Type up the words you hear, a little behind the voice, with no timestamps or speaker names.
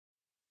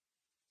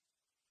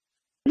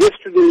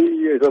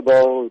Yesterday at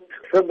about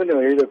 7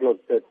 or 8 o'clock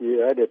that he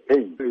had a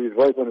pain. His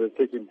wife wanted to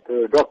take him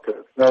to a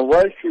doctor. Now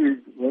while she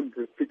wanted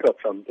to pick up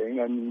something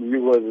and he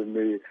was in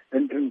the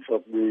entrance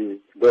of the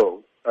door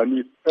and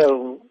he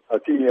fell, I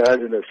think he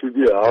had a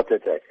severe heart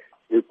attack.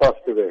 He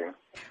passed away.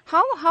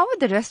 How are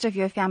the rest of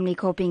your family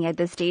coping at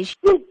this stage?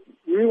 Look,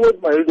 he was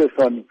my eldest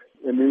son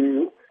and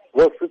he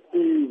was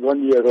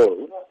 51 years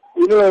old.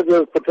 You know, as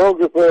a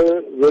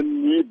photographer,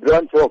 when he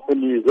branched off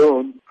on his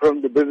own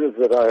from the business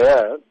that I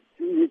have,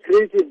 he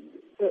created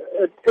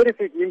a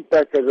terrific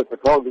impact as a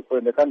photographer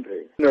in the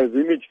country, as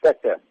image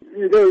factor.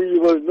 You know, he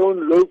was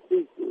known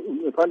locally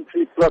in the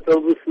country, plus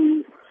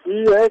overseas.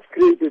 He has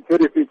created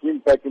terrific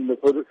impact in the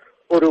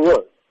photo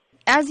world.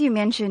 As you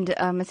mentioned,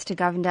 Mr.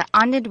 Govender,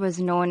 Anand was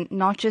known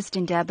not just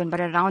in Durban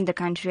but around the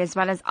country as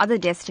well as other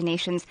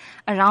destinations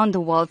around the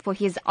world for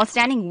his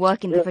outstanding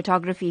work in the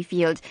photography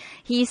field.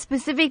 He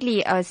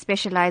specifically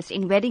specialized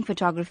in wedding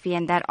photography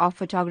and that of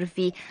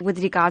photography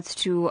with regards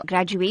to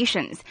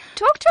graduations.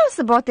 Talk to us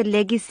about the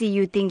legacy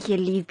you think he'll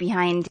leave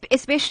behind,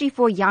 especially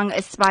for young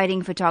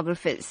aspiring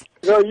photographers.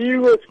 Now, he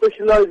was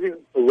specializing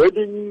in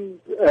weddings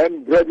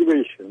and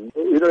graduation.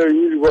 You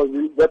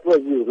know, that was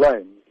his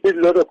line. He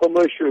did a lot of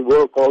commercial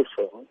work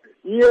also.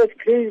 He has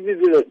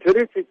created a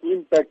terrific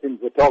impact in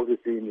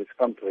photography in this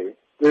country.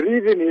 The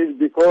reason is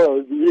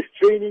because he is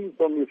training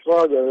from his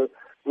father,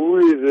 who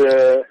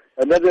is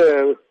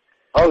another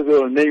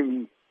household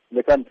name in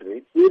the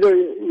country. You know,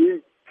 he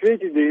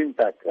created the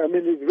impact. I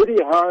mean, it's very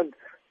hard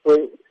for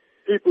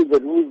people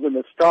that who's going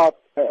to start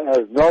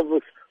as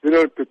novice, you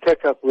know, to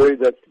catch up way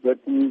that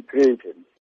he created.